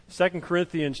2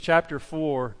 Corinthians chapter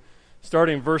 4,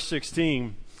 starting verse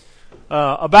 16.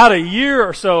 About a year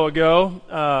or so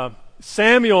ago,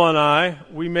 Samuel and I,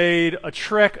 we made a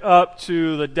trek up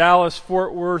to the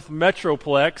Dallas-Fort Worth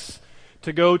Metroplex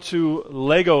to go to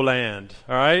Legoland.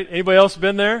 All right? Anybody else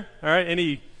been there? All right?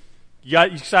 You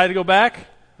excited to go back?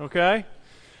 Okay.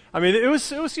 I mean, it was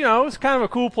kind of a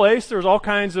cool place. There was all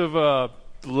kinds of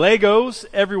Legos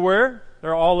everywhere.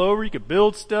 They're all over. You could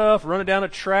build stuff, run it down a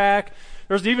track.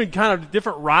 There's even kind of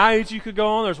different rides you could go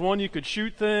on. There's one you could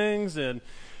shoot things, and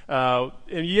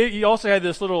you also had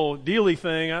this little dealy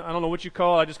thing. I don't know what you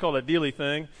call it. I just call it a dealy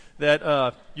thing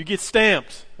that you get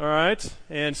stamped. All right.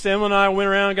 And Sam and I went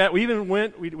around. We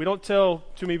don't tell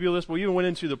too many people this, but we even went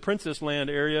into the Princess Land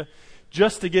area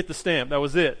just to get the stamp. That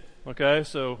was it. Okay.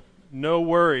 So no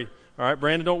worry. All right,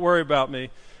 Brandon, don't worry about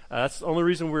me. That's the only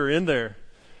reason we were in there.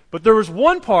 But there was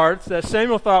one part that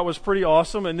Samuel thought was pretty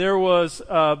awesome, and there was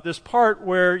this part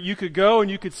where you could go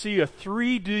and you could see a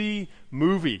 3D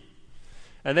movie.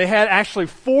 And they had actually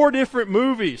 4 different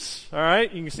movies, all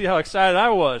right? You can see how excited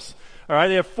I was. All right,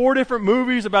 they have 4 different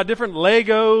movies about different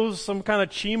Legos, some kind of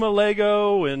Chima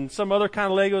Lego and some other kind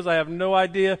of Legos. I have no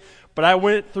idea, but I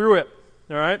went through it.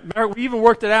 All right. We even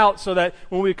worked it out so that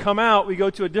when we come out, we go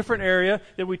to a different area.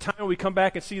 Then we come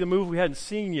back and see the movie we hadn't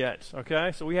seen yet.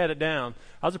 Okay. So we had it down.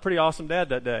 I was a pretty awesome dad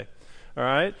that day. All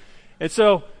right. And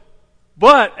so,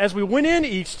 but as we went in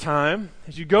each time,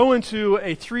 as you go into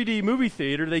a 3D movie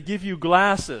theater, they give you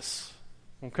glasses.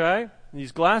 Okay. And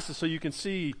these glasses so you can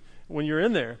see when you're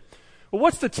in there. Well,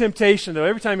 what's the temptation though?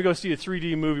 Every time you go see a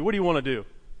 3D movie, what do you want to do?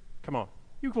 Come on.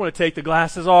 You want to take the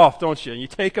glasses off, don't you? And you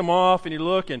take them off and you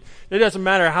look, and it doesn't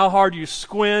matter how hard you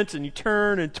squint and you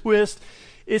turn and twist,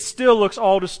 it still looks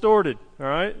all distorted, all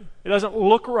right? It doesn't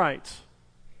look right.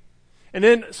 And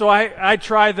then, so I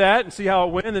tried that and see how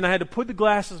it went, and then I had to put the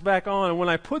glasses back on, and when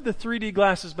I put the 3D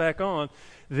glasses back on,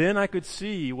 then I could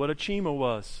see what a Chima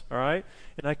was, all right?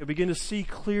 And I could begin to see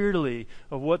clearly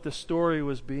of what the story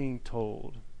was being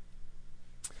told.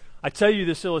 I tell you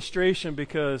this illustration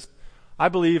because I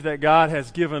believe that God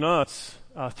has given us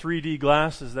 3D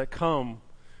glasses that come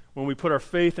when we put our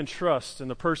faith and trust in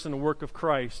the person and work of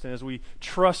Christ. And as we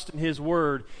trust in His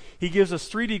Word, He gives us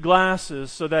 3D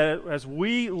glasses so that as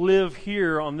we live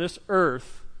here on this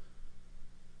earth,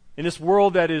 in this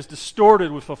world that is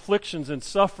distorted with afflictions and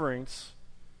sufferings,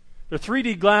 they're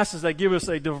 3D glasses that give us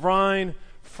a divine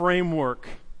framework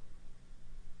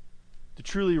to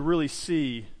truly, really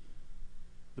see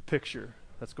the picture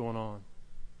that's going on.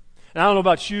 And I don't know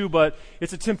about you, but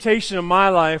it's a temptation in my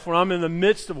life when I'm in the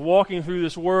midst of walking through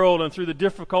this world and through the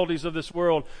difficulties of this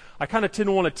world, I kind of tend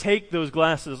to want to take those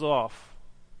glasses off.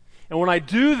 And when I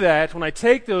do that, when I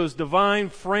take those divine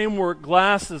framework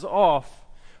glasses off,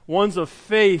 ones of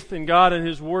faith in God and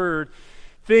His Word,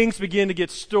 things begin to get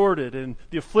distorted and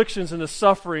the afflictions and the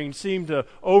suffering seem to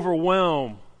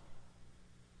overwhelm.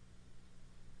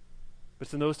 But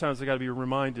it's in those times I've got to be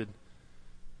reminded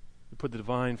to put the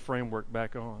divine framework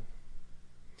back on.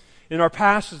 In our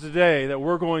passage today that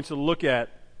we're going to look at,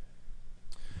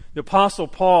 the Apostle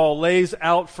Paul lays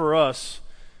out for us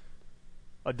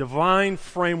a divine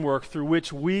framework through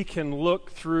which we can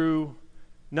look through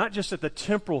not just at the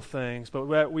temporal things, but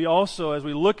that we also, as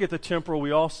we look at the temporal,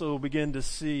 we also begin to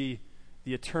see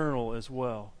the eternal as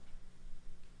well.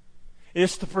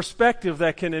 It's the perspective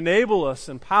that can enable us,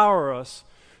 empower us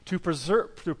to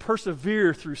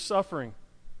persevere through suffering.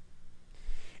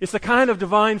 It's the kind of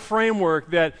divine framework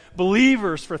that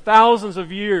believers for thousands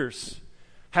of years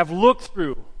have looked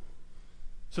through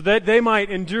so that they might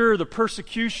endure the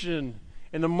persecution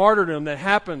and the martyrdom that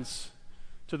happens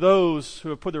to those who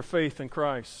have put their faith in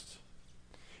Christ.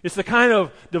 It's the kind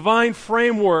of divine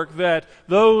framework that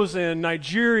those in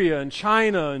Nigeria and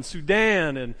China and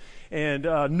Sudan and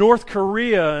North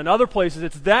Korea and other places,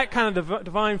 it's that kind of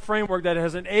divine framework that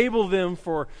has enabled them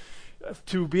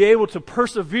to be able to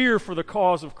persevere for the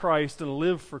cause of Christ and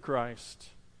live for Christ.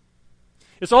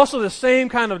 It's also the same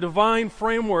kind of divine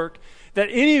framework that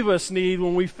any of us need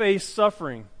when we face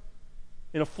suffering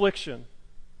and affliction.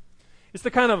 It's the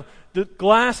kind of the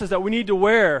glasses that we need to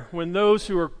wear when those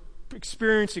who are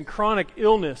experiencing chronic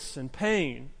illness and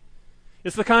pain.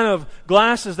 It's the kind of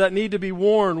glasses that need to be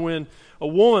worn when a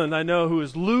woman I know who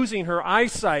is losing her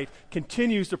eyesight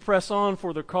continues to press on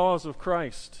for the cause of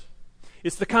Christ.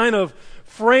 It's the kind of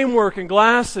framework and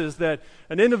glasses that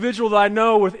an individual that I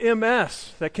know with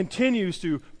MS that continues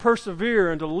to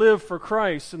persevere and to live for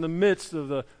Christ in the midst of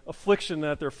the affliction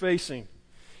that they're facing.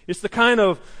 It's the kind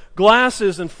of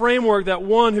glasses and framework that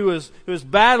one who is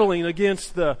battling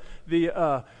against the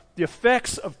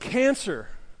effects of cancer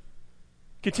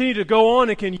continue to go on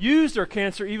and can use their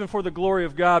cancer even for the glory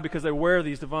of God because they wear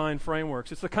these divine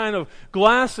frameworks. It's the kind of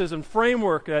glasses and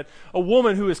framework that a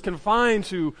woman who is confined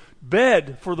to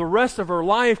bed for the rest of her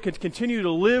life can continue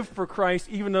to live for Christ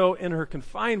even though in her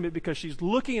confinement because she's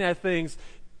looking at things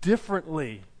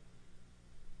differently.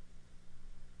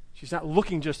 She's not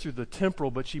looking just through the temporal,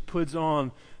 but she puts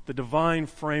on the divine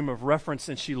frame of reference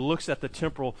and she looks at the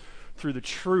temporal through the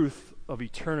truth of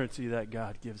eternity that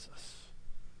God gives us.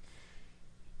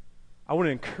 I want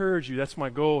to encourage you. That's my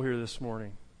goal here this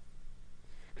morning.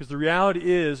 Because the reality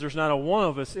is there's not a one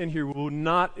of us in here who will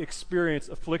not experience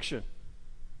affliction.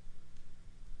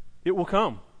 It will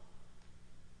come.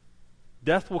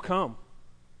 Death will come.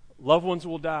 Loved ones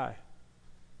will die.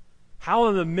 How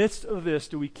in the midst of this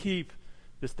do we keep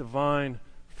this divine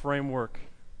framework?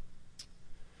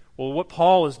 Well, what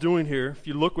Paul is doing here, if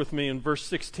you look with me in verse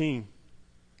 16,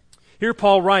 here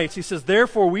Paul writes, he says,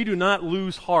 therefore we do not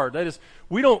lose heart. That is,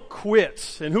 we don't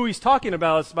quit. And who he's talking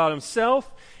about is about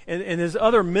himself and his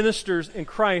other ministers in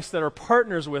Christ that are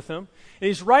partners with him. And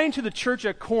he's writing to the church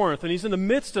at Corinth, and he's in the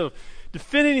midst of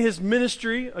defending his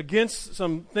ministry against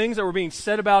some things that were being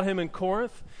said about him in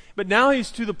Corinth. But now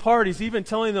he's to the parties, even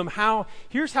telling them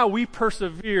here's how we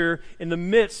persevere in the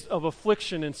midst of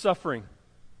affliction and suffering.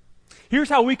 Here's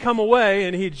how we come away,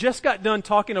 and he just got done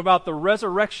talking about the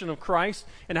resurrection of Christ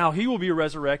and how he will be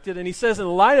resurrected. And he says, in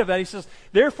light of that, he says,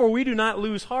 therefore we do not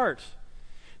lose heart.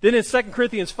 Then in 2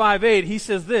 Corinthians 5:8, he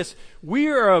says this, we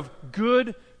are of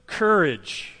good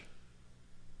courage.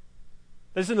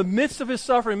 That is, in the midst of his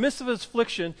suffering, in the midst of his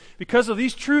affliction, because of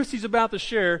these truths he's about to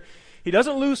share, he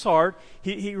doesn't lose heart.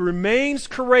 He remains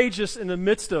courageous in the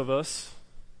midst of us.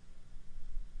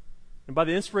 And by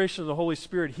the inspiration of the Holy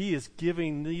Spirit, he is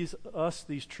giving us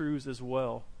these truths as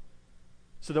well,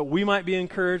 so that we might be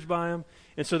encouraged by them,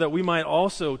 and so that we might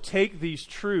also take these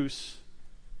truths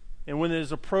and, when it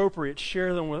is appropriate,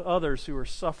 share them with others who are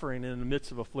suffering in the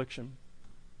midst of affliction.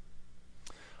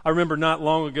 I remember not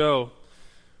long ago,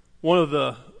 one of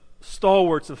the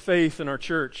stalwarts of faith in our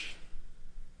church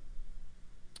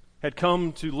had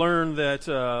come to learn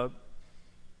that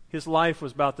his life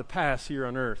was about to pass here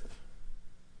on earth.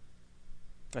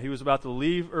 He was about to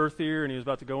leave earth here, and he was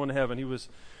about to go into heaven. He was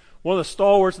one of the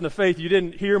stalwarts in the faith. You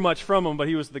didn't hear much from him, but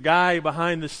he was the guy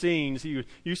behind the scenes. He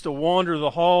used to wander the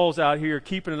halls out here,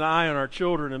 keeping an eye on our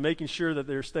children and making sure that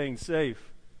they're staying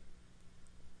safe.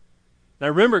 And I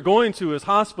remember going to his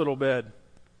hospital bed.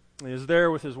 He was there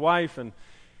with his wife, and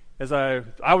as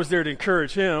I was there to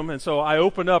encourage him, and so I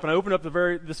opened up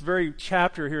this very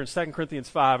chapter here in 2 Corinthians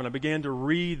 5, and I began to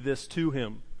read this to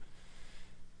him.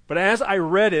 But as I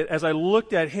read it, as I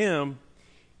looked at him,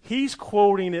 he's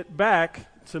quoting it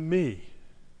back to me.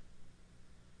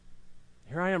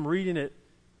 Here I am reading it,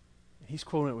 and he's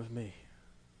quoting it with me.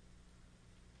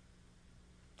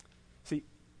 See,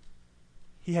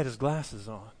 he had his glasses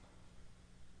on.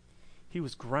 He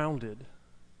was grounded.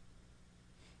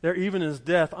 There, even in his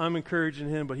death, I'm encouraging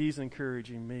him, but he's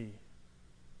encouraging me.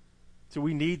 So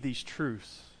we need these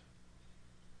truths.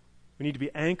 We need to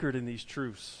be anchored in these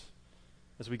truths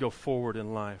as we go forward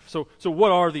in life. So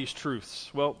what are these truths?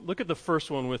 Well, look at the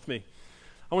first one with me.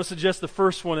 I want to suggest the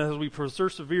first one as we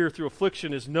persevere through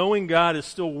affliction is knowing God is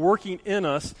still working in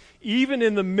us, even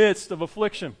in the midst of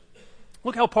affliction.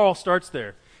 Look how Paul starts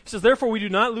there. He says, therefore we do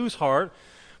not lose heart,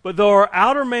 but though our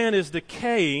outer man is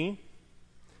decaying,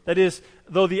 that is,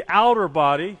 though the outer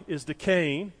body is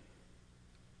decaying,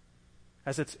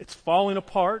 as it's falling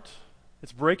apart,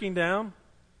 it's breaking down.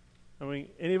 I mean,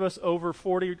 any of us over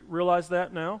 40 realize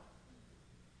that now?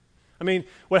 I mean,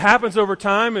 what happens over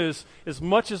time is, as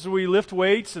much as we lift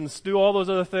weights and do all those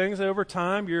other things, over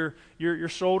time your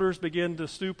shoulders begin to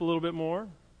stoop a little bit more.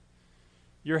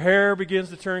 Your hair begins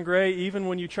to turn gray, even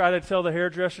when you try to tell the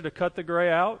hairdresser to cut the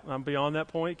gray out. I'm beyond that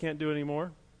point, can't do it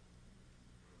anymore.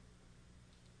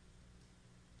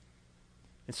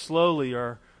 And slowly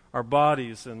our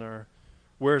bodies and our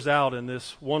wears out, and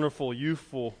this wonderful,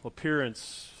 youthful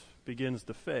appearance begins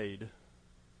to fade.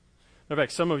 In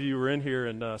fact, some of you were in here,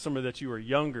 and some of that you are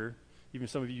younger, even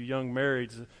some of you young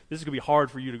marrieds, this is going to be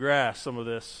hard for you to grasp some of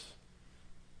this.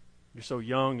 You're so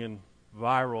young and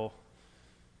viral.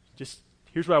 Just,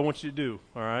 here's what I want you to do,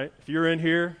 all right? If you're in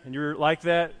here and you're like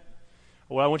that,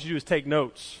 what I want you to do is take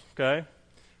notes, okay?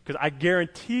 Because I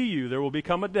guarantee you there will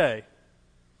become a day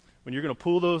when you're going to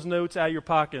pull those notes out of your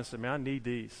pocket and say, man, I need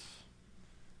these.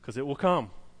 Because it will come.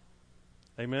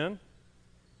 Amen?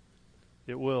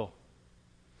 It will.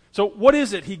 So what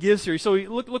is it he gives here? So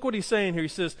look what he's saying here. He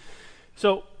says,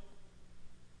 so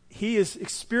he is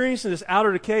experiencing this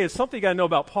outer decay. And something you got to know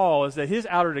about Paul is that his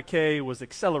outer decay was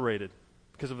accelerated.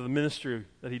 because of the ministry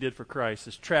that he did for Christ,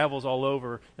 his travels all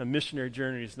over and missionary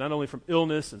journeys, not only from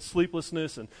illness and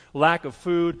sleeplessness and lack of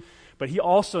food, but he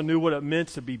also knew what it meant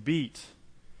to be beat.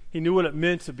 He knew what it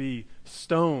meant to be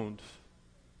stoned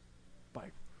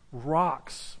by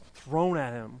rocks thrown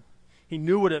at him. He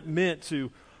knew what it meant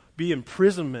to be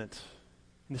imprisonment,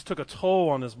 and this took a toll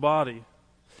on his body.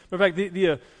 In fact,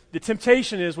 the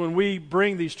temptation is when we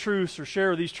bring these truths or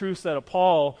share these truths that of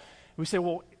Paul, we say,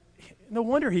 well, no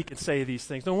wonder he can say these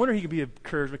things. No wonder he can be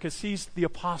encouraged because he's the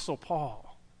Apostle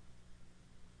Paul.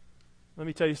 Let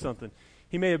me tell you something.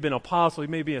 He may have been an apostle, he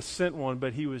may be a sent one,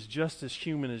 but he was just as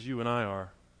human as you and I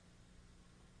are.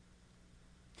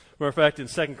 Matter of fact, in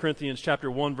 2 Corinthians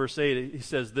chapter 1, verse 8, he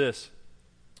says this,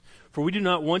 "For we do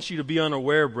not want you to be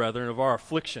unaware, brethren, of our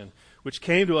affliction, which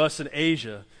came to us in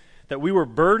Asia, that we were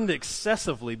burdened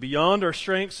excessively beyond our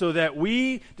strength, so that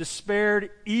we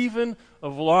despaired even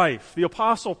of life." The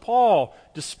Apostle Paul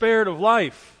despaired of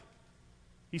life.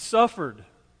 He suffered.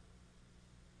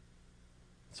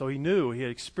 So he knew he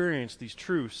had experienced these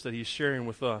truths that he's sharing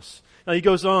with us. Now he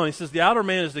goes on, he says, "The outer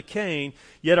man is decaying,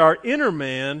 yet our inner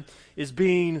man is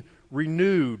being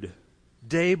renewed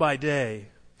day by day."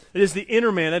 It is the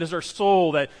inner man, that is our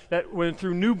soul, that when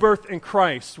through new birth in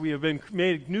Christ, we have been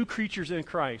made new creatures in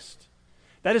Christ.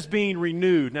 That is being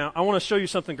renewed. Now, I want to show you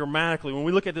something grammatically. When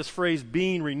we look at this phrase,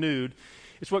 being renewed,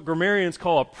 it's what grammarians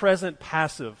call a present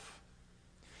passive.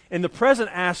 And the present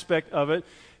aspect of it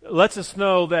lets us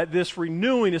know that this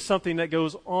renewing is something that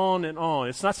goes on and on.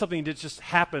 It's not something that just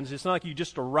happens. It's not like you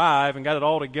just arrive and got it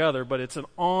all together, but it's an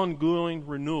ongoing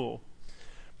renewal.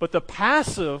 But the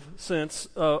passive sense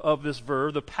of this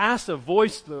verb, the passive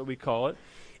voice that we call it,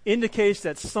 indicates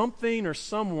that something or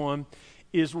someone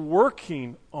is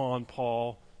working on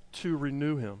Paul to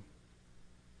renew him.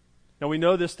 Now we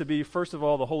know this to be, first of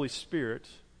all, the Holy Spirit.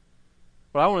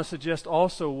 But I want to suggest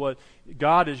also what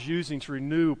God is using to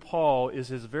renew Paul is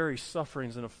his very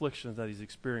sufferings and afflictions that he's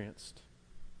experienced.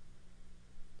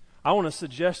 I want to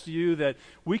suggest to you that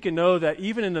we can know that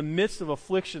even in the midst of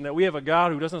affliction, that we have a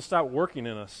God who doesn't stop working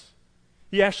in us.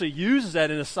 He actually uses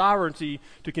that in his sovereignty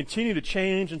to continue to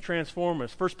change and transform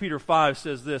us. 1 Peter 5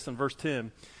 says this in verse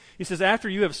 10. He says, "After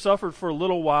you have suffered for a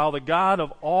little while, the God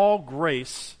of all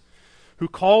grace, who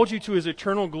called you to his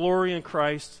eternal glory in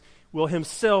Christ, will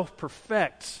himself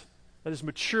perfect," that is,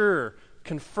 mature,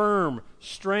 confirm,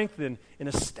 strengthen, and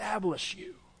establish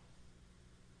you.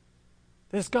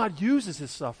 That is, God uses his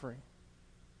suffering.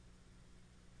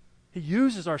 He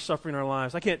uses our suffering in our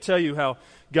lives. I can't tell you how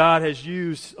God has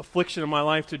used affliction in my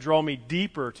life to draw me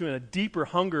deeper, to a deeper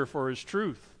hunger for his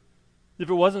truth. If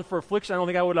it wasn't for affliction, I don't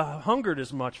think I would have hungered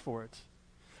as much for it.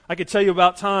 I could tell you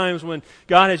about times when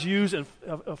God has used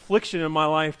affliction in my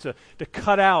life to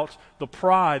cut out the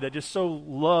pride that just so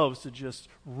loves to just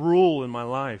rule in my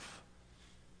life.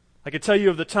 I could tell you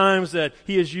of the times that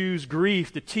he has used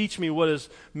grief to teach me what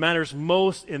matters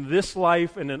most in this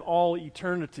life and in all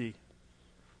eternity.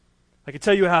 I could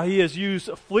tell you how he has used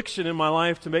affliction in my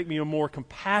life to make me a more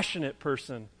compassionate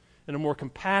person and a more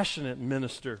compassionate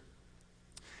minister.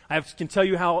 I can tell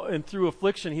you how, and through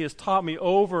affliction, he has taught me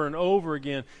over and over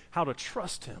again how to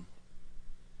trust him.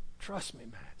 Trust me,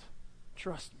 Matt.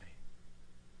 Trust me.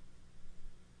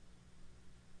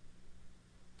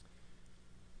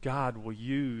 God will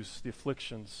use the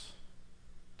afflictions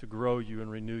to grow you and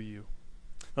renew you.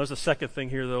 There's a second thing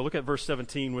here, though. Look at verse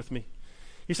 17 with me.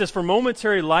 He says, "For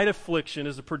momentary light affliction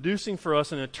is producing for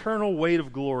us an eternal weight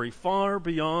of glory far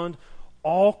beyond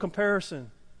all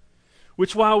comparison,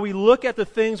 which while we look at the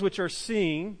things which are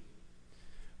seen,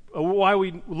 why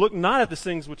we look not at the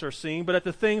things which are seen, but at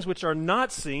the things which are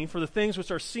not seen. For the things which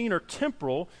are seen are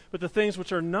temporal, but the things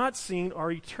which are not seen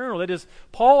are eternal." That is,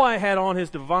 Paul had on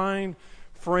his divine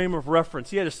frame of reference.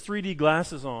 He had his 3D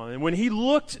glasses on. And when he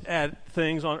looked at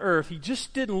things on earth, he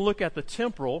just didn't look at the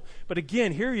temporal. But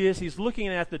again, here he is. He's looking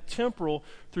at the temporal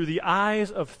through the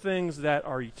eyes of things that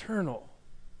are eternal.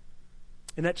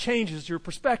 And that changes your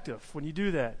perspective when you do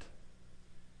that.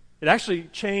 It actually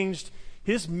changed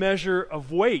his measure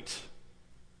of weight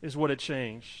is what it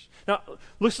changed. Now,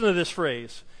 listen to this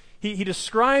phrase. He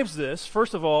describes this,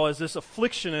 first of all, as this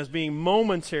affliction as being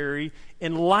momentary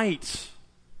and light.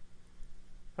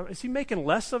 Is he making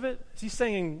less of it? Is he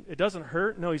saying it doesn't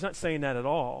hurt? No, he's not saying that at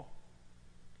all.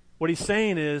 What he's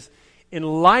saying is, in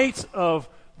light of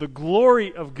the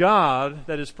glory of God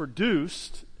that is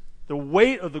produced, the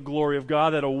weight of the glory of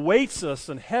God that awaits us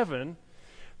in heaven,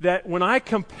 that when I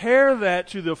compare that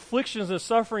to the afflictions and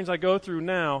sufferings I go through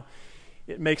now,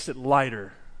 it makes it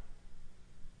lighter.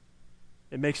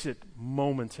 It makes it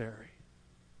momentary.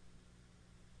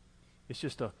 It's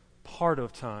just a part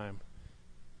of time.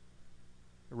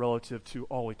 relative to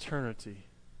all eternity.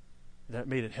 That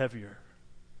made it heavier.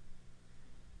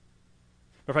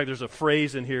 In fact, there's a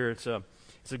phrase in here, it's a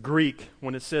Greek,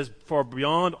 when it says, "for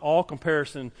beyond all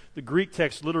comparison," the Greek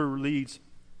text literally reads,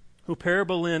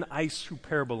 "huperbolin eis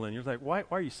huperbolin." You're like, why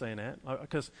are you saying that?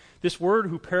 Because this word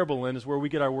huperbolin is where we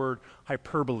get our word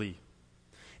hyperbole.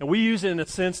 And we use it in a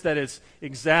sense that it's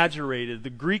exaggerated.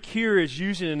 The Greek here is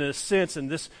using it in a sense,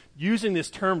 and using this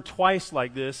term twice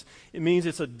like this, it means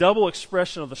it's a double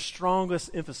expression of the strongest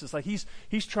emphasis. Like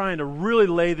he's trying to really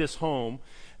lay this home,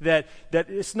 that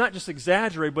it's not just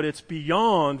exaggerated, but it's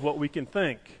beyond what we can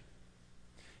think.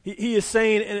 He is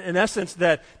saying, in essence,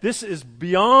 that this is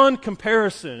beyond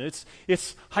comparison. It's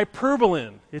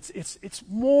hyperbolin. It's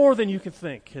more than you can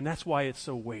think, and that's why it's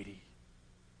so weighty.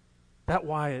 That's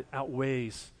why it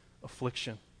outweighs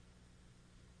affliction.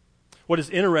 What is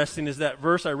interesting is that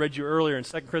verse I read you earlier in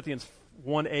 2 Corinthians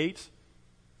 1:8.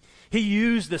 He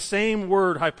used the same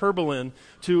word, hyperbolin,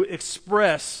 to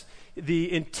express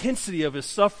the intensity of his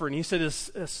suffering. He said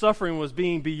his suffering was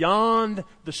being beyond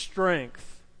the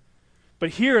strength. But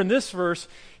here in this verse,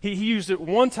 he used it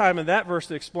one time in that verse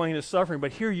to explain his suffering,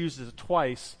 but here he uses it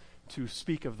twice to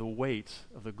speak of the weight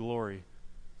of the glory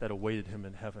that awaited him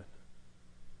in heaven.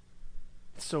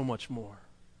 So much more.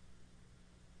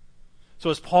 So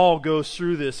as Paul goes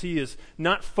through this, he is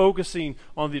not focusing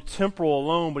on the temporal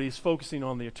alone, but he's focusing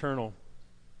on the eternal.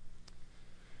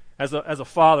 As a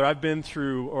father, I've been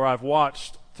through, or I've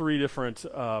watched 3 different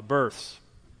births.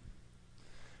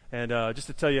 And just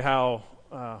to tell you how,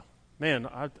 I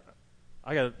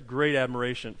got a great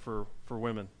admiration for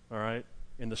women, all right,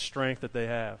 and the strength that they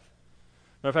have.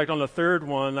 Matter of fact, on the 3rd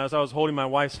one, as I was holding my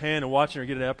wife's hand and watching her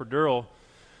get an epidural,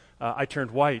 I turned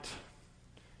white,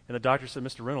 and the doctor said,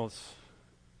 "Mr. Reynolds,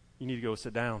 you need to go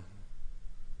sit down."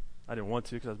 I didn't want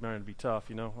to because I was trying to be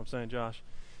tough, you know what I'm saying, Josh?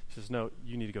 He says, "No,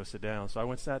 you need to go sit down." So I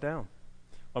went and sat down.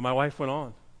 Well, my wife went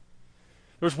on.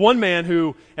 There was one man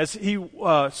who, as he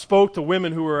spoke to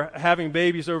women who were having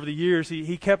babies over the years,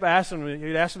 he kept asking them,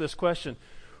 he'd ask them this question: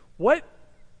 what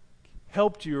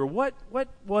helped you, or what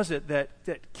was it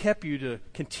that kept you to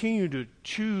continue to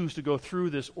choose to go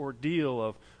through this ordeal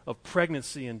of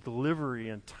pregnancy and delivery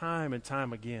and time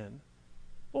again?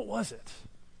 What was it?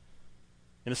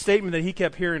 And a statement that he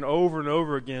kept hearing over and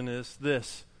over again is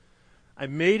this: "I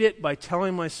made it by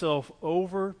telling myself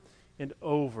over and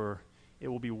over, it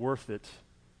will be worth it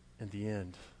in the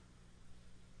end.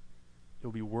 It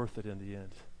will be worth it in the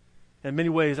end." In many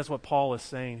ways, that's what Paul is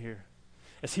saying here.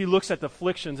 As he looks at the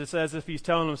afflictions, it's as if he's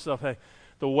telling himself, hey,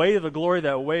 the weight of the glory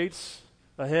that waits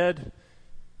ahead,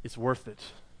 it's worth it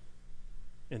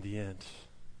in the end.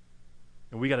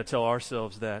 And we got to tell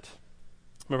ourselves that.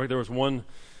 Remember, there was one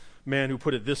man who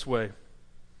put it this way.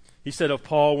 He said of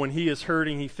Paul, when he is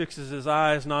hurting, he fixes his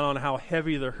eyes not on how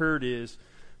heavy the hurt is,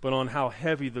 but on how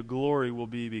heavy the glory will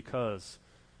be because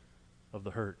of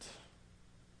the hurt.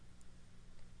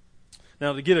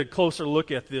 Now, to get a closer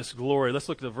look at this glory, let's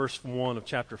look at verse 1 of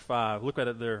chapter 5. Look at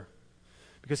it there.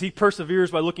 Because he perseveres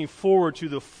by looking forward to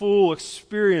the full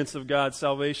experience of God's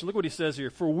salvation. Look what he says here.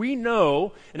 "For we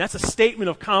know," and that's a statement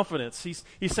of confidence. He's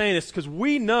saying this because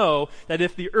we know that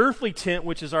if the earthly tent,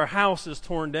 which is our house, is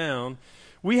torn down,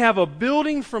 we have a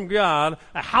building from God,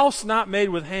 a house not made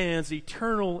with hands,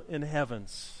 eternal in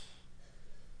heavens.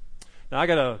 Now, I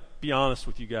got to be honest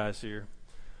with you guys here.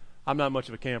 I'm not much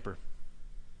of a camper.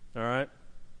 All right?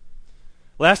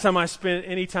 Last time I spent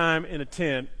any time in a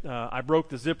tent, I broke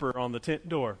the zipper on the tent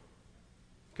door.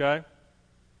 Okay?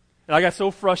 And I got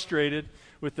so frustrated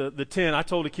with the tent, I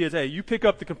told the kids, hey, you pick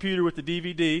up the computer with the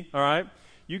DVD, all right?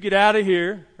 You get out of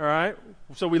here, all right?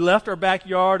 So we left our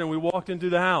backyard and we walked into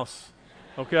the house.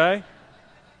 Okay?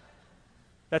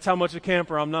 That's how much of a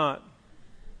camper I'm not.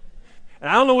 And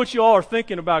I don't know what you all are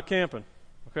thinking about camping.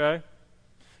 Okay?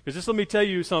 Because just let me tell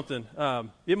you something.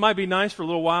 It might be nice for a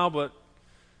little while, but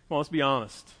come on, let's be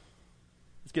honest.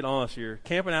 Let's get honest here.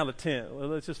 Camping out of the tent,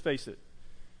 let's just face it.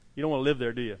 You don't want to live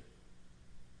there, do you?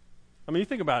 I mean, you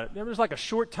think about it. There's like a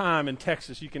short time in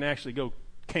Texas you can actually go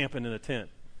camping in a tent.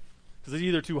 Because it's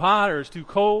either too hot or it's too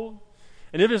cold.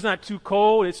 And if it's not too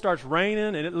cold, it starts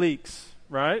raining and it leaks,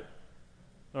 right?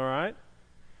 All right?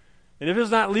 And if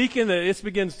it's not leaking, it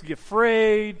begins to get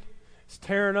frayed. It's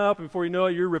tearing up, and before you know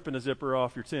it, you're ripping the zipper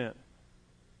off your tent.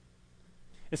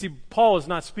 And see, Paul is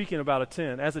not speaking about a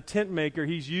tent. As a tent maker,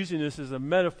 he's using this as a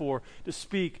metaphor to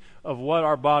speak of what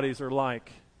our bodies are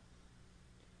like.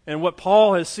 And what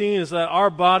Paul has seen is that our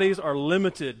bodies are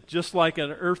limited, just like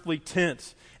an earthly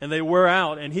tent, and they wear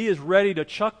out. And he is ready to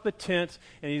chuck the tent,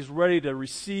 and he's ready to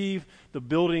receive the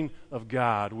building of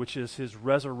God, which is his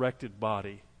resurrected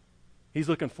body. He's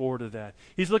looking forward to that.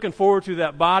 He's looking forward to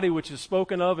that body which is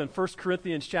spoken of in 1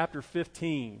 Corinthians chapter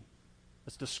 15.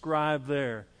 It's described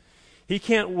there. He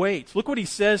can't wait. Look what he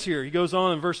says here. He goes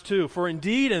on in verse 2. For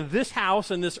indeed in this house,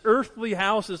 this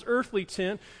earthly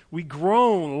tent, we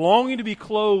groan, longing to be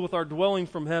clothed with our dwelling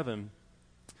from heaven.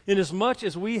 Inasmuch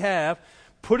as we have,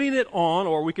 putting it on,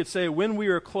 or we could say when we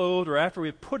are clothed or after we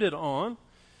have put it on,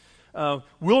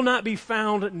 will not be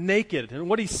found naked. And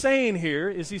what he's saying here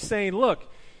is he's saying, look,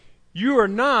 you are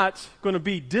not going to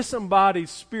be disembodied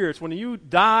spirits. When you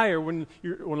die or when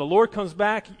the Lord comes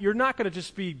back, you're not going to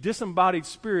just be disembodied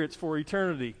spirits for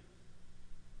eternity.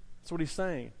 That's what he's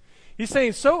saying. He's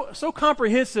saying so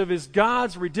comprehensive is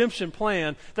God's redemption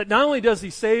plan that not only does he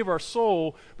save our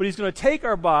soul, but he's going to take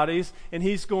our bodies and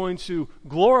he's going to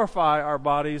glorify our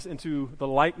bodies into the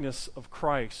likeness of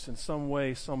Christ in some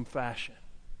way, some fashion.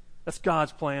 That's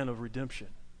God's plan of redemption.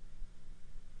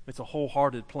 It's a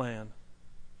wholehearted plan.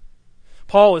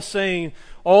 Paul is saying,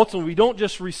 ultimately, we don't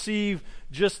just receive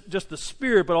just the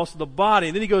spirit, but also the body.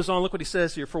 And then he goes on, look what he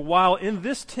says here. For while in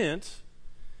this tent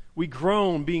we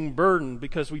groan, being burdened,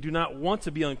 because we do not want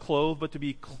to be unclothed, but to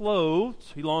be clothed.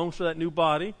 He longs for that new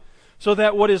body, so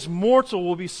that what is mortal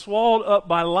will be swallowed up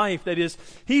by life. That is,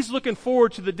 he's looking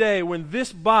forward to the day when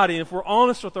this body, and if we're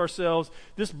honest with ourselves,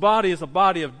 this body is a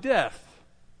body of death.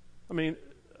 I mean,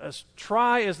 as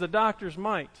try as the doctors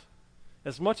might,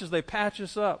 as much as they patch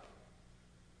us up,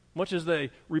 much as they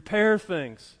repair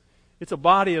things, it's a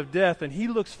body of death, and he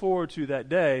looks forward to that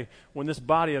day when this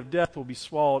body of death will be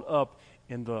swallowed up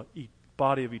in the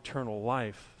body of eternal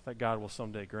life that God will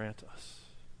someday grant us.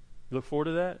 You look forward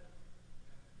to that?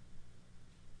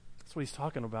 That's what he's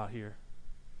talking about here.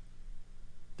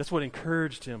 That's what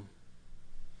encouraged him.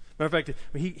 Matter of fact,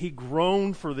 he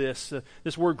groaned for this.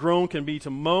 This word groan can be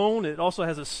to moan. It also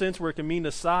has a sense where it can mean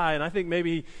to sigh. And I think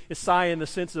maybe it's sigh in the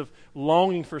sense of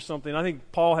longing for something. I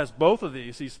think Paul has both of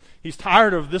these. He's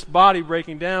tired of this body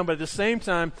breaking down, but at the same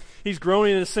time, he's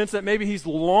groaning in the sense that maybe he's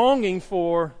longing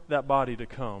for that body to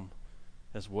come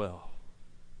as well.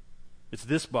 It's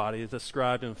this body that's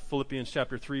described in Philippians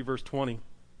chapter 3, verse 20.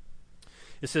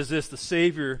 It says this, the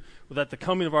Savior, that the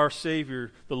coming of our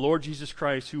Savior, the Lord Jesus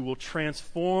Christ, who will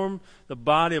transform the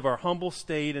body of our humble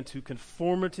state into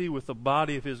conformity with the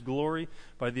body of his glory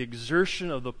by the exertion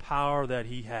of the power that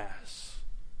he has.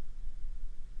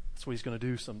 That's what he's going to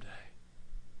do someday.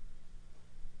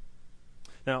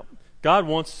 Now, God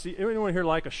wants to see, anyone here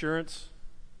like assurance?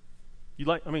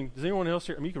 Does anyone else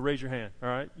here? You can raise your hand, all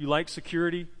right? You like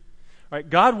security? Right,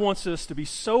 God wants us to be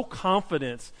so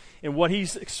confident in what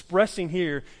he's expressing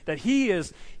here that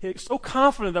he's so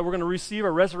confident that we're going to receive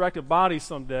a resurrected body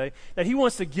someday that he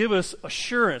wants to give us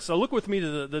assurance. So look with me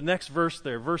to the next verse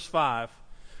there, verse 5.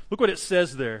 Look what it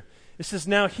says there. It says,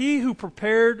 now he who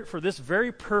prepared for this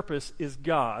very purpose is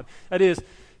God. That is,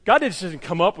 God didn't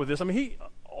come up with this.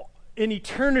 In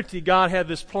eternity, God had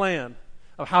this plan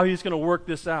of how he's going to work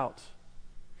this out.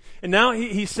 And now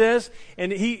he says,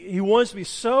 and he wants to be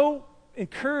so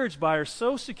encouraged by or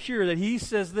so secure that he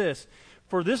says this,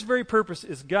 for this very purpose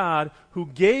is God who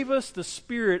gave us the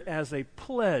Spirit as a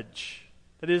pledge.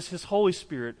 That is, his Holy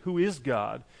Spirit, who is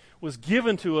God, was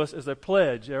given to us as a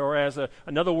pledge, or as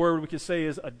another word we could say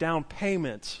is a down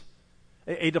payment,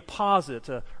 a deposit,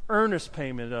 an earnest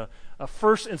payment, a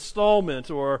first installment,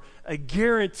 or a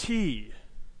guarantee.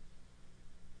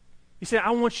 He said,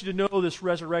 I want you to know this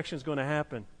resurrection is going to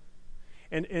happen.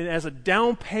 And as a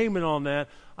down payment on that,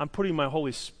 I'm putting my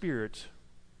Holy Spirit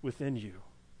within you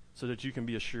so that you can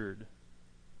be assured. You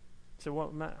say,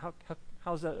 well, Matt,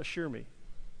 how does that assure me?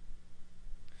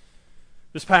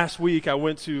 This past week, I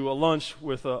went to a lunch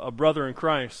with a brother in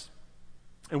Christ,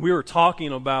 and we were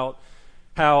talking about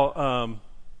how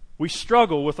we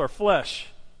struggle with our flesh.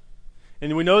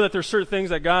 And we know that there's certain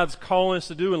things that God's calling us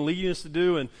to do and leading us to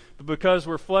do, but because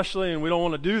we're fleshly and we don't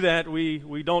want to do that,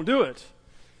 we don't do it.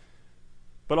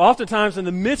 But oftentimes in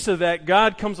the midst of that,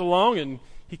 God comes along and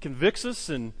he convicts us,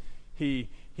 and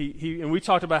and we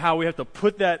talked about how we have to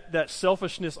put that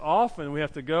selfishness off, and we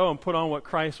have to go and put on what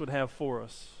Christ would have for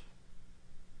us.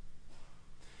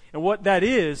 And what that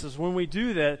is when we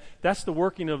do that, that's the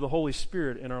working of the Holy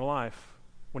Spirit in our life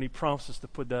when he prompts us to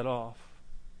put that off.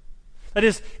 That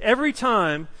is, every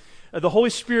time the Holy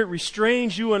Spirit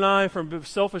restrains you and I from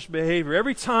selfish behavior,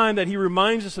 every time that he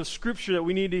reminds us of Scripture that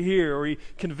we need to hear, or he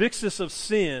convicts us of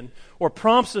sin, or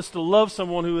prompts us to love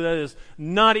someone who that is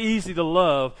not easy to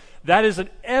love, that is an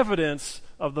evidence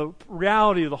of the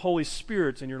reality of the Holy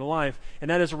Spirit in your life, and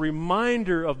that is a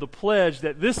reminder of the pledge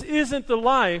that this isn't the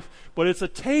life, but it's a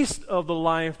taste of the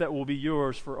life that will be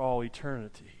yours for all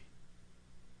eternity.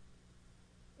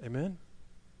 Amen?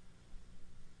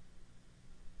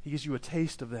 He gives you a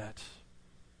taste of that.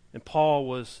 And Paul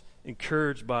was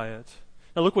encouraged by it.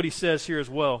 Now look what he says here as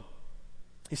well.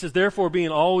 He says, therefore, being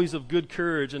always of good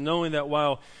courage, and knowing that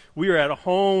while we are at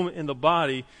home in the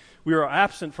body, we are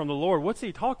absent from the Lord. What's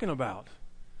he talking about?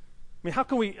 I mean, how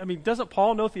can we, doesn't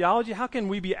Paul know theology? How can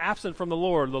we be absent from the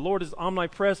Lord? The Lord is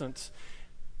omnipresent.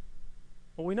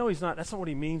 Well, we know he's not. That's not what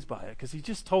he means by it, because he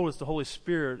just told us the Holy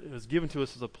Spirit was given to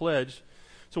us as a pledge.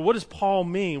 So what does Paul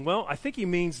mean? Well, I think he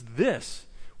means this.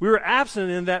 We are absent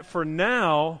in that for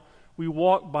now we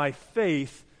walk by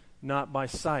faith, not by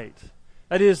sight.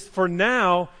 That is, for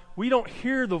now, we don't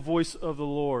hear the voice of the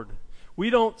Lord. We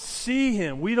don't see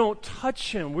him. We don't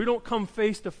touch him. We don't come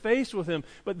face to face with him.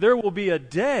 But there will be a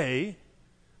day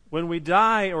when we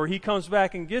die or he comes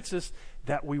back and gets us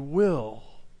that we will.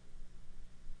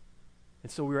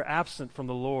 And so we are absent from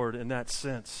the Lord in that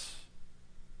sense.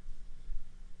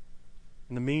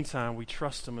 In the meantime, we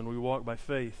trust him and we walk by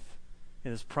faith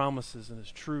in his promises and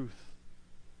his truth.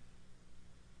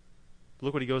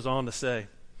 Look what he goes on to say.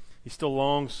 He still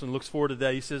longs and looks forward to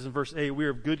that. He says in verse 8, we are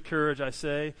of good courage, I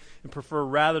say, and prefer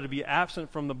rather to be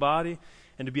absent from the body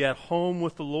and to be at home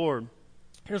with the Lord.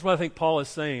 Here's what I think Paul is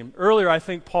saying. Earlier, I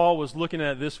think Paul was looking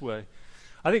at it this way.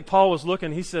 I think Paul was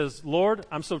looking, he says, Lord,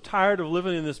 I'm so tired of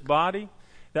living in this body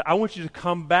that I want you to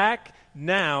come back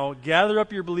now, gather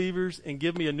up your believers, and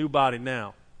give me a new body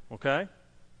now. Okay?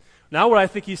 Now what I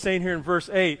think he's saying here in verse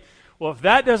 8, well, if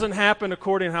that doesn't happen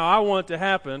according to how I want it to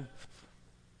happen,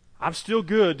 I'm still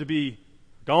good to be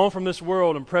gone from this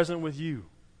world and present with you.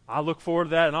 I'll look forward to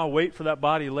that, and I'll wait for that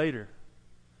body later.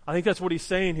 I think that's what he's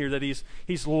saying here, that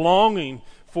he's longing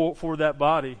for that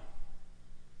body.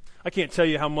 I can't tell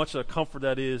you how much a comfort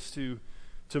that is to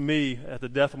me at the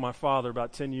death of my father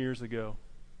about 10 years ago.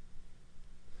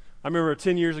 I remember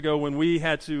 10 years ago when we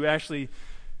had to actually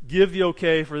give the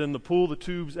okay for them to pull the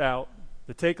tubes out,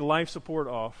 to take the life support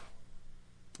off.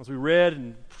 As we read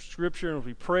in Scripture and as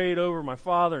we prayed over my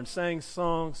father and sang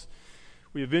songs,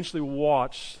 we eventually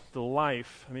watched the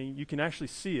life. You can actually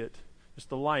see it, just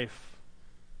the life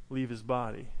leave his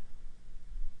body.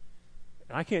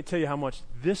 And I can't tell you how much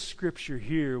this Scripture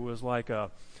here was like a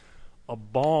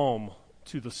balm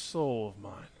to the soul of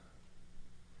mine.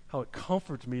 How it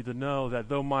comforts me to know that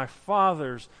though my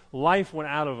father's life went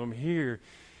out of him here,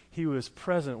 he was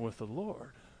present with the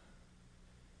Lord.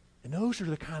 And those are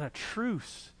the kind of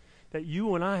truths that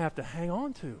you and I have to hang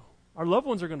on to. Our loved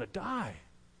ones are going to die.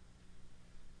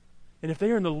 And if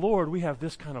they are in the Lord, we have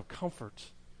this kind of comfort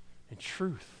and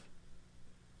truth.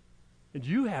 And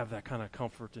you have that kind of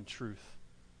comfort and truth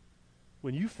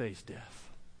when you face death.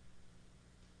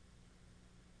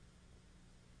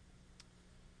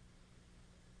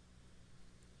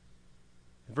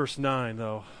 In verse 9,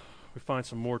 though, we find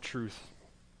some more truth.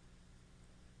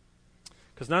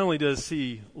 Because not only does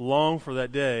he long for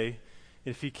that day,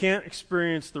 if he can't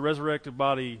experience the resurrected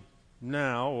body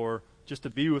now or just to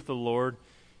be with the Lord,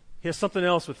 he has something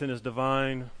else within his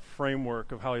divine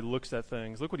framework of how he looks at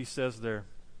things. Look what he says there.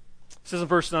 He says in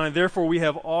verse 9, therefore we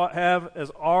have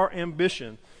as our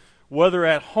ambition, whether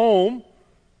at home,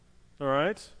 all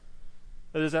right,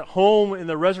 that is at home in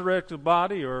the resurrected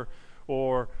body or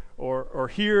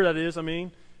here, that is,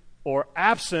 or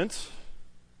absent,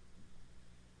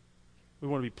 we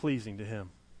want to be pleasing to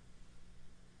him.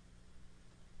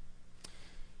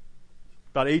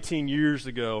 About 18 years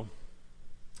ago,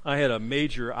 I had a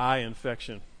major eye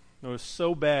infection. It was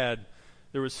so bad,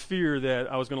 there was fear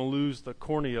that I was going to lose the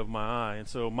cornea of my eye. And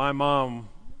so my mom,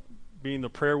 being the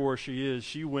prayer warrior she is,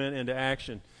 she went into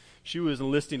action. She was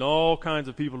enlisting all kinds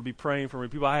of people to be praying for me.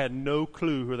 People I had no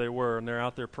clue who they were, and they're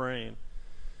out there praying.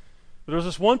 But there was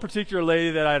this one particular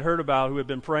lady that I had heard about who had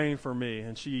been praying for me,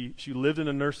 and she lived in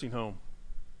a nursing home.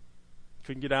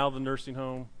 Couldn't get out of the nursing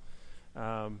home.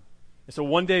 And so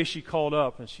one day she called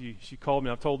up, and she called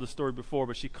me. I've told this story before,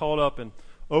 but she called up, and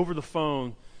over the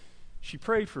phone, she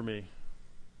prayed for me.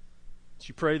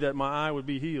 She prayed that my eye would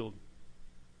be healed.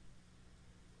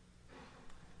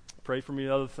 Prayed for me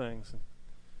other things.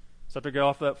 So after I got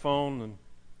off that phone, and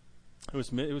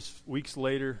it was weeks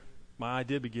later, my eye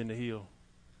did begin to heal.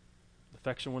 The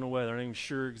infection went away. They're not even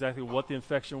sure exactly what the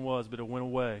infection was, but it went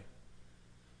away.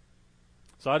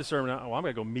 So I determined, I'm going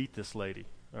to go meet this lady.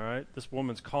 All right, this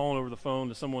woman's calling over the phone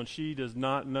to someone she does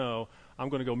not know. I'm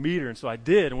going to go meet her, and so I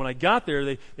did. And when I got there,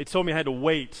 they told me I had to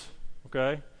wait.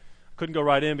 Okay, I couldn't go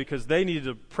right in because they needed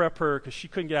to prep her because she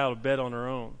couldn't get out of bed on her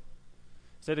own.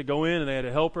 So they had to go in and they had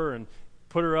to help her and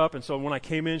put her up. And so when I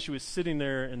came in, she was sitting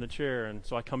there in the chair, and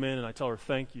so I come in and I tell her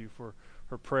thank you for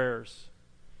her prayers.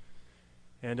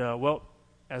 And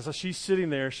as she's sitting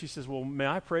there, she says, "Well, may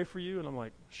I pray for you?" And I'm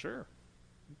like, "Sure,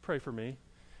 you pray for me."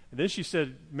 And then she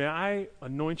said, may I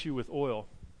anoint you with oil?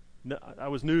 No,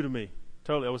 that was new to me.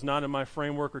 Totally. It was not in my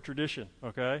framework or tradition,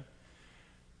 okay?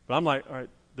 But I'm like, all right,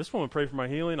 this woman prayed for my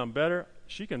healing. I'm better.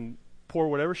 She can pour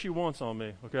whatever she wants on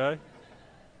me, okay?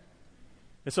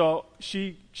 And so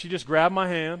she just grabbed my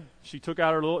hand. She took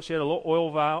out she had a little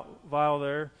oil vial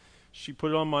there. She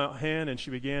put it on my hand, and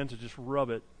she began to just rub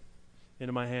it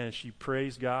into my hand. She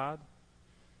praised God.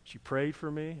 She prayed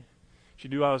for me. She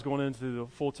knew I was going into the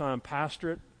full-time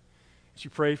pastorate. She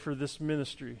prayed for this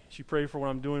ministry. She prayed for what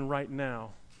I'm doing right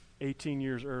now, 18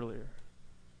 years earlier.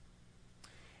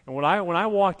 And when I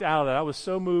walked out of that, I was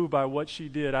so moved by what she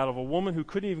did out of a woman who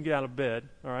couldn't even get out of bed,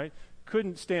 all right,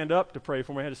 couldn't stand up to pray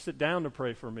for me, had to sit down to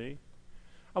pray for me.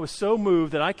 I was so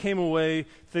moved that I came away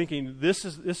thinking, this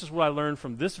is what I learned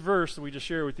from this verse that we just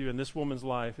shared with you in this woman's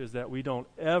life, is that we don't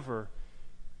ever,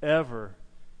 ever,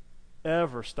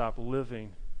 ever stop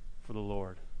living for the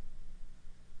Lord.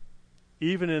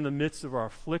 Even in the midst of our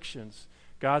afflictions,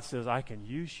 God says, I can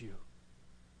use you.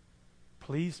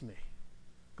 Please me.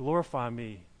 Glorify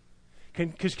me.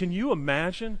 Because can you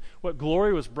imagine what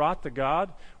glory was brought to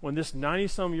God when this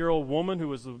 90-some-year-old woman who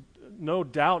was no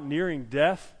doubt nearing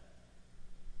death,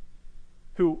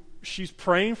 who she's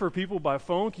praying for people by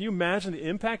phone, can you imagine the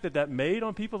impact that made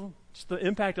on people? Just the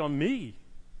impact on me.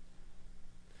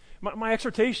 My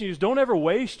exhortation is, don't ever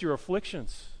waste your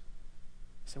afflictions.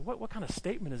 You say, what kind of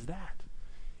statement is that?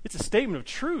 It's a statement of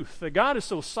truth, that God is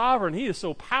so sovereign, He is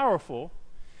so powerful,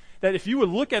 that if you would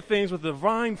look at things with a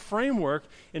divine framework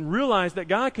and realize that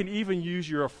God can even use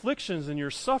your afflictions and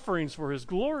your sufferings for His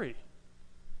glory.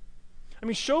 I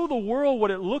mean, show the world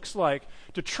what it looks like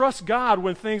to trust God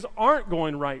when things aren't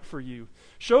going right for you.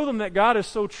 Show them that God is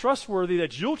so trustworthy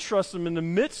that you'll trust Him in the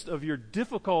midst of your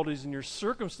difficulties and your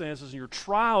circumstances and your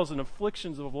trials and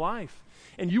afflictions of life.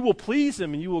 And you will please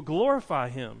Him and you will glorify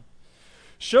Him.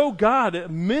 Show God,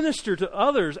 minister to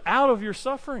others out of your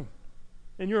suffering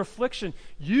and your affliction.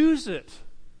 Use it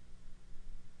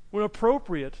when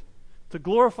appropriate to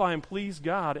glorify and please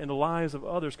God in the lives of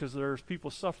others, because there's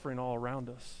people suffering all around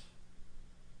us.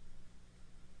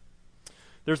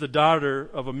 There's the daughter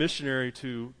of a missionary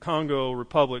to Congo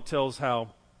Republic, tells how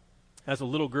as a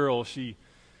little girl she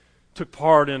took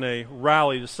part in a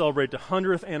rally to celebrate the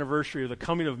 100th anniversary of the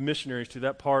coming of missionaries to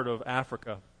that part of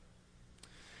Africa.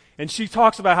 And she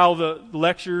talks about how the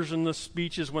lectures and the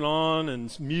speeches went on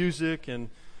and music,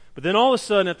 but then all of a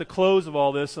sudden at the close of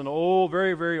all this, an old,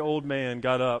 very, very old man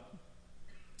got up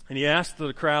and he asked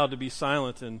the crowd to be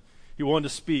silent, and he wanted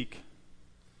to speak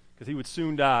because he would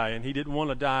soon die, and he didn't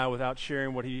want to die without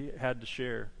sharing what he had to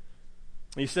share.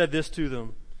 And he said this to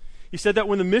them. He said that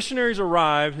when the missionaries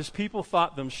arrived, his people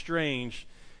thought them strange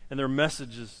and their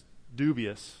messages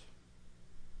dubious.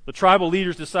 The tribal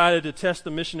leaders decided to test the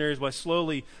missionaries by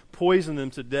slowly poisoning them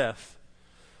to death.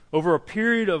 Over a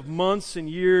period of months and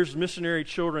years, missionary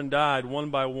children died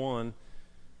one by one.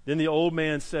 Then the old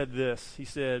man said this. He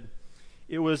said,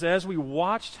 "It was as we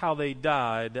watched how they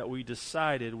died that we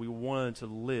decided we wanted to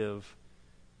live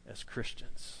as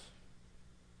Christians."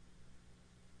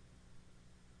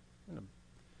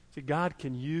 See, God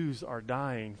can use our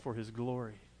dying for His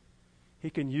glory. He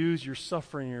can use your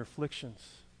suffering and your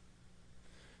afflictions.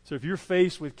 So if you're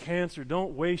faced with cancer,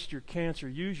 don't waste your cancer.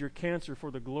 Use your cancer for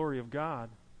the glory of God.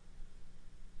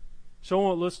 Show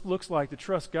them what it looks like to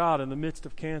trust God in the midst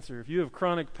of cancer. If you have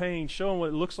chronic pain, show them what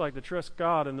it looks like to trust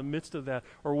God in the midst of that.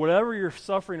 Or whatever your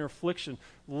suffering or affliction,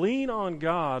 lean on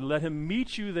God. Let Him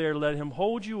meet you there. Let Him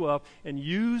hold you up and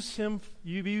use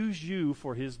you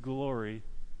for His glory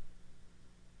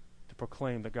to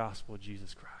proclaim the gospel of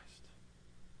Jesus Christ.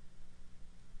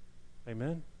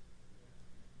 Amen?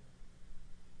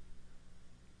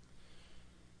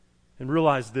 And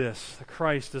realize this, that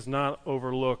Christ does not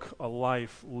overlook a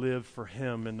life lived for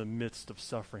Him in the midst of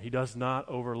suffering. He does not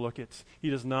overlook it. He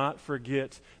does not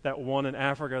forget that one in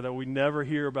Africa that we never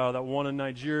hear about, that one in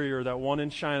Nigeria, or that one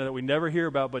in China that we never hear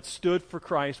about, but stood for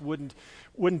Christ, wouldn't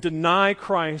deny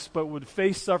Christ, but would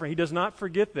face suffering. He does not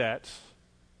forget that.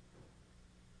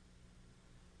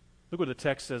 Look what the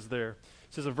text says there.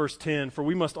 It says in verse 10, "For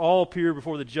we must all appear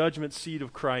before the judgment seat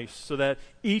of Christ, so that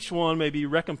each one may be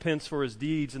recompensed for his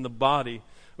deeds in the body,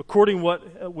 according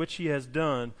which he has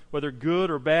done, whether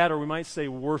good or bad, or we might say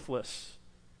worthless."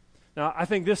 Now, I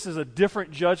think this is a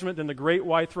different judgment than the great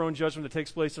white throne judgment that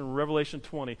takes place in Revelation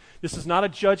 20. This is not a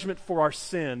judgment for our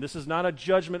sin. This is not a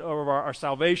judgment of our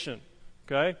salvation.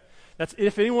 Okay? That's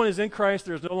if anyone is in Christ,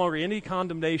 there's no longer any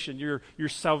condemnation. Your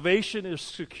salvation is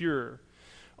secure.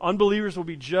 Unbelievers will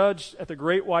be judged at the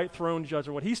great white throne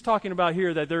judgment. What he's talking about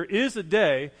here, that there is a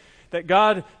day that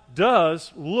God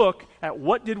does look at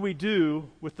what did we do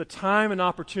with the time and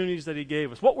opportunities that he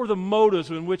gave us. What were the motives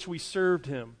in which we served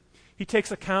him? He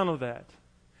takes account of that.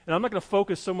 And I'm not going to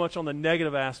focus so much on the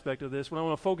negative aspect of this. What I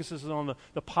want to focus is on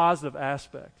the positive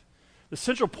aspect. The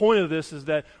central point of this is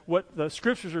that what the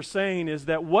scriptures are saying is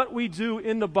that what we do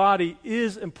in the body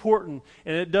is important,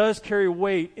 and it does carry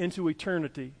weight into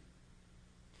eternity.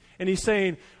 And he's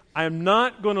saying, I am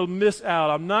not going to miss out.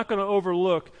 I'm not going to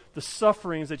overlook the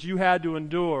sufferings that you had to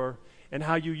endure and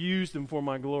how you used them for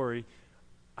my glory.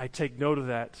 I take note of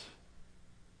that,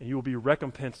 and you will be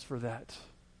recompensed for that.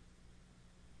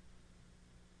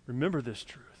 Remember this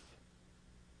truth.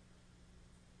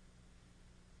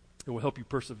 It will help you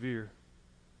persevere.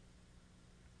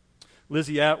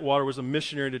 Lizzie Atwater was a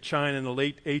missionary to China in the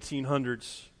late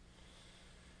 1800s,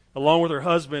 along with her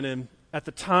husband. And at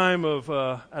a time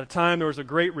there was a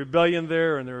great rebellion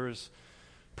there, and there was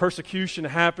persecution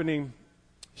happening.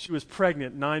 She was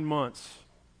pregnant 9 months.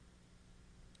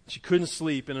 She couldn't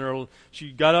sleep, and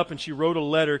she got up and she wrote a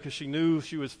letter because she knew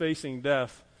she was facing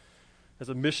death as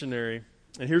a missionary.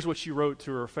 And here's what she wrote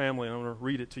to her family, and I'm going to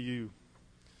read it to you.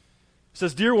 It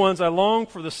says, "Dear ones, I long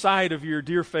for the sight of your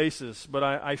dear faces, but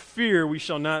I fear we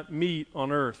shall not meet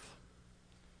on earth.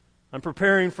 I'm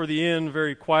preparing for the end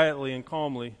very quietly and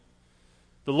calmly.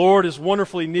 The Lord is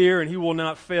wonderfully near, and he will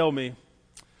not fail me.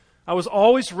 I was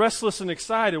always restless and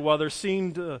excited while there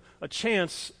seemed a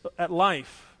chance at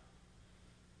life.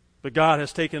 But God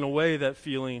has taken away that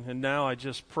feeling, and now I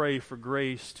just pray for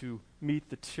grace to meet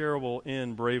the terrible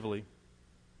end bravely.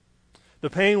 The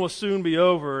pain will soon be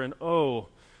over, and oh,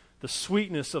 the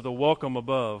sweetness of the welcome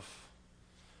above.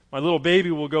 My little baby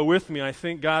will go with me. I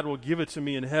think God will give it to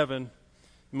me in heaven.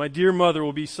 And my dear mother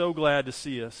will be so glad to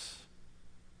see us.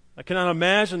 I cannot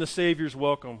imagine the Savior's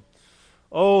welcome.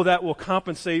 Oh, that will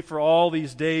compensate for all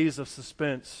these days of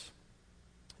suspense.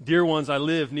 Dear ones, I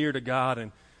live near to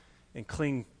God and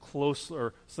cling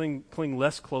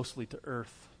less closely to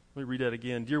earth." Let me read that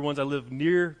again. Dear ones, I live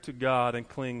near to God and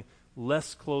cling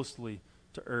less closely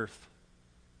to earth.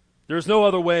 There is no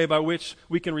other way by which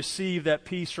we can receive that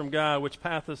peace from God which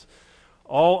passeth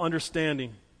all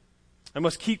understanding. I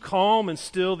must keep calm and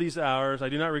still these hours. I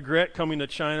do not regret coming to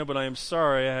China, but I am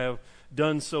sorry I have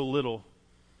done so little.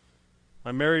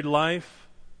 My married life,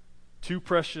 2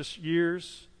 precious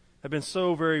years, have been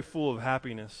so very full of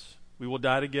happiness. We will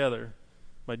die together,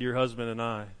 my dear husband and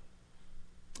I.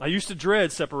 I used to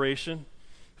dread separation.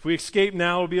 If we escape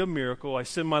now, it will be a miracle. I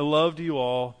send my love to you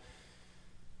all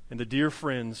and the dear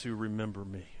friends who remember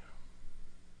me.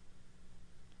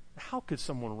 How could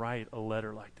someone write a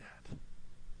letter like that?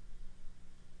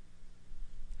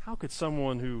 How could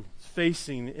someone who's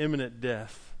facing imminent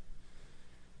death?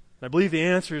 And I believe the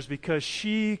answer is because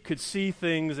she could see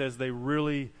things as they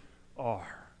really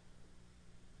are.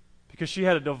 Because she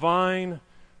had a divine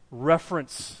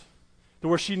reference to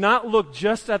where she not looked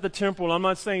just at the temporal. I'm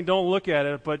not saying don't look at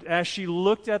it, but as she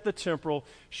looked at the temporal,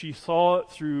 she saw it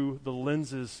through the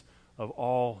lenses of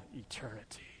all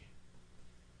eternity.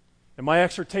 And my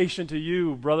exhortation to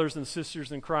you, brothers and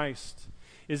sisters in Christ,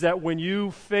 is that when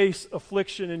you face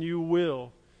affliction, and you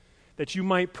will, that you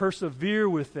might persevere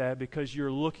with that because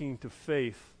you're looking to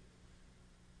faith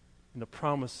in the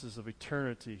promises of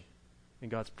eternity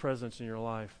and God's presence in your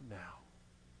life now.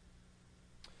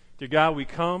 Dear God, we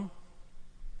come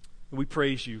and we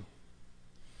praise you.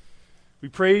 We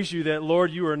praise you that,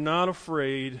 Lord, you are not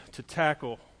afraid to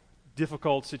tackle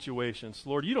difficult situations.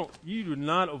 Lord, you do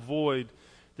not avoid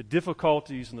the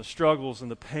difficulties and the struggles and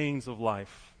the pains of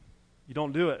life. You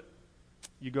don't do it.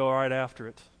 You go right after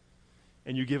it.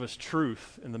 And you give us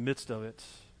truth in the midst of it.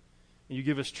 And you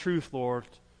give us truth, Lord,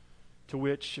 to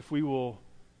which if we will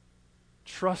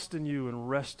trust in you and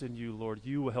rest in you, Lord,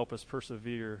 you will help us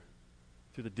persevere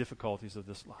through the difficulties of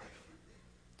this life.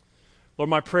 Lord,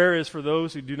 my prayer is for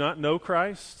those who do not know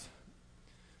Christ.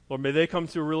 Lord, may they come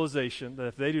to a realization that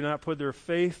if they do not put their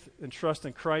faith and trust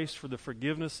in Christ for the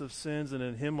forgiveness of sins and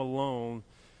in Him alone,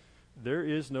 there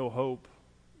is no hope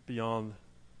beyond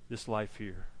this life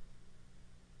here.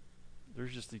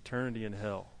 There's just eternity in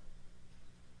hell.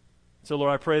 So,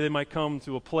 Lord, I pray they might come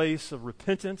to a place of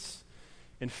repentance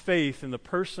and faith in the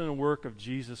person and work of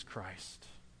Jesus Christ.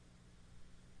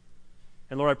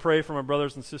 And, Lord, I pray for my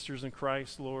brothers and sisters in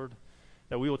Christ, Lord,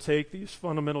 that we will take these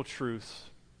fundamental truths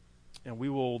and we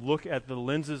will look at the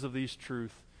lenses of these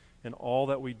truths in all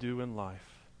that we do in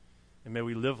life. And may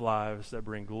we live lives that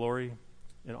bring glory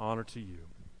and honor to you.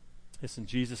 It's in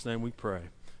Jesus' name we pray.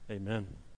 Amen.